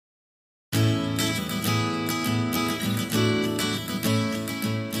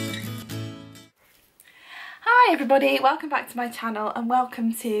Hi everybody, welcome back to my channel and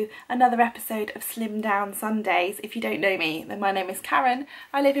welcome to another episode of Slim Down Sundays. If you don't know me, then my name is Karen.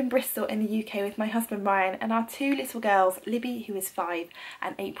 I live in Bristol in the UK with my husband Ryan and our two little girls, Libby who is 5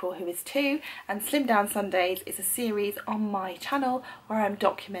 and April who is 2, and Slim Down Sundays is a series on my channel where I'm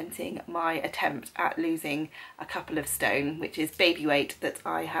documenting my attempt at losing a couple of stone, which is baby weight that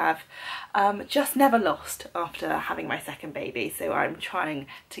I have just never lost after having my second baby, so I'm trying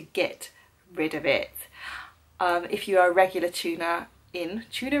to get rid of it. If you are a regular tuner inner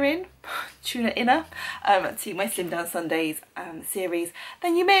to my Slim Down Sundays series,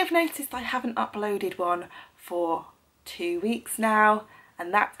 then you may have noticed I haven't uploaded one for 2 weeks now,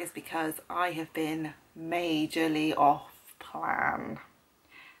 and that is because I have been majorly off plan.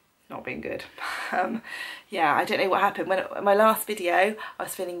 Not been good. Yeah, I don't know what happened. When my last video, I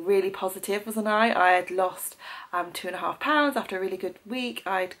was feeling really positive, wasn't I? I had lost 2.5 pounds after a really good week.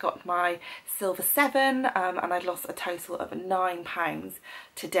 I'd got my silver 7 and I'd lost a total of 9 pounds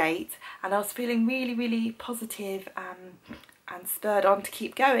to date, and I was feeling really positive and spurred on to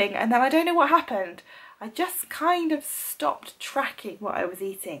keep going. And then I don't know what happened. I just kind of stopped tracking what I was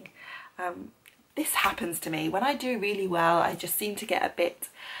eating. This happens to me when I do really well. I just seem to get a bit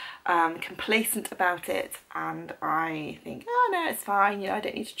complacent about it, and I think, oh no, it's fine, you know, I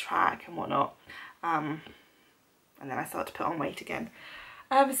don't need to track and whatnot, and then I start to put on weight again.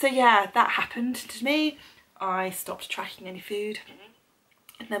 So yeah, that happened to me. I stopped tracking any food,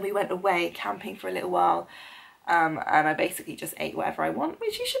 and then we went away camping for a little while, and I basically just ate whatever I want,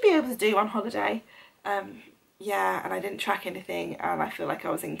 which you should be able to do on holiday. Yeah, and I didn't track anything, and I feel like I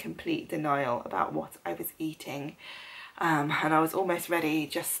was in complete denial about what I was eating. And I was almost ready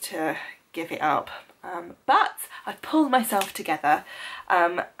just to give it up, but I pulled myself together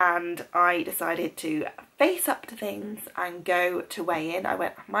and I decided to face up to things and go to weigh in.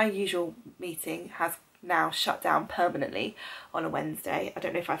 My usual meeting has now shut down permanently on a Wednesday. I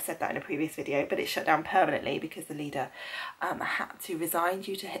don't know if I've said that in a previous video, but it's shut down permanently because the leader had to resign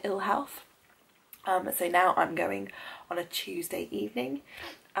due to ill health. So now I'm going on a Tuesday evening.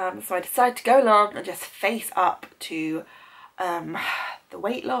 So I decided to go along and just face up to the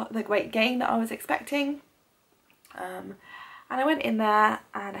weight gain that I was expecting. And I went in there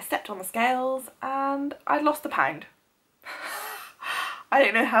and I stepped on the scales and I'd lost a pound. I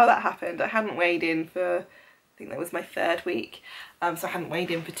don't know how that happened. I hadn't weighed in for, I think that was my 3rd week, so I hadn't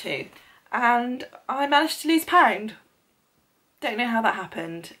weighed in for 2. And I managed to lose a pound. Don't know how that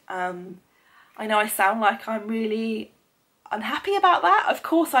happened. I know I sound like I'm really unhappy about that. Of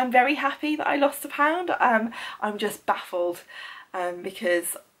course I'm very happy that I lost a pound. I'm just baffled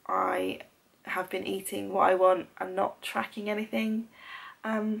because I have been eating what I want and not tracking anything.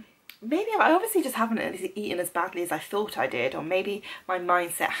 Maybe I obviously just haven't eaten as badly as I thought I did, or maybe my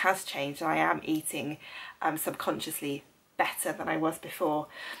mindset has changed and I am eating subconsciously better than I was before.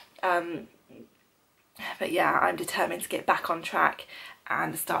 But yeah, I'm determined to get back on track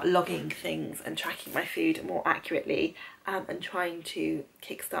and start logging things and tracking my food more accurately, and trying to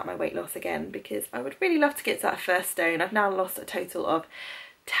kickstart my weight loss again, because I would really love to get to that first stone. I've now lost a total of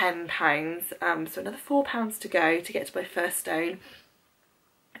 10 pounds, so another 4 pounds to go to get to my first stone,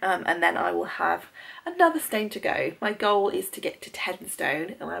 and then I will have another stone to go. My goal is to get to 10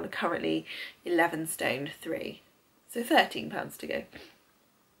 stone and I'm currently 11 stone 3, so 13 pounds to go.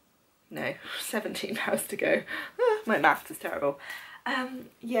 No, 17 pounds to go. My maths is terrible.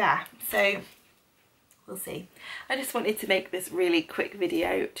 Yeah, so we'll see. I just wanted to make this really quick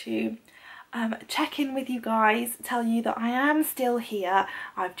video to check in with you guys, tell you that I am still here.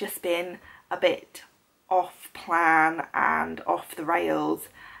 I've just been a bit off plan and off the rails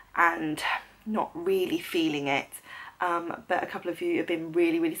and not really feeling it. But a couple of you have been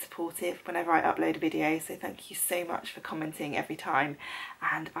really supportive whenever I upload a video, so thank you so much for commenting every time,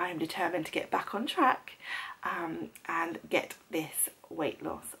 and I am determined to get back on track and get this weight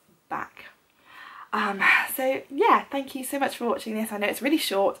loss back. So yeah, thank you so much for watching this. I know it's really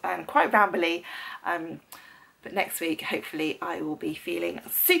short and quite rambly, but next week hopefully I will be feeling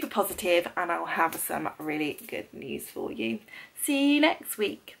super positive and I'll have some really good news for you. See you next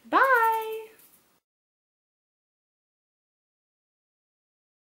week. Bye!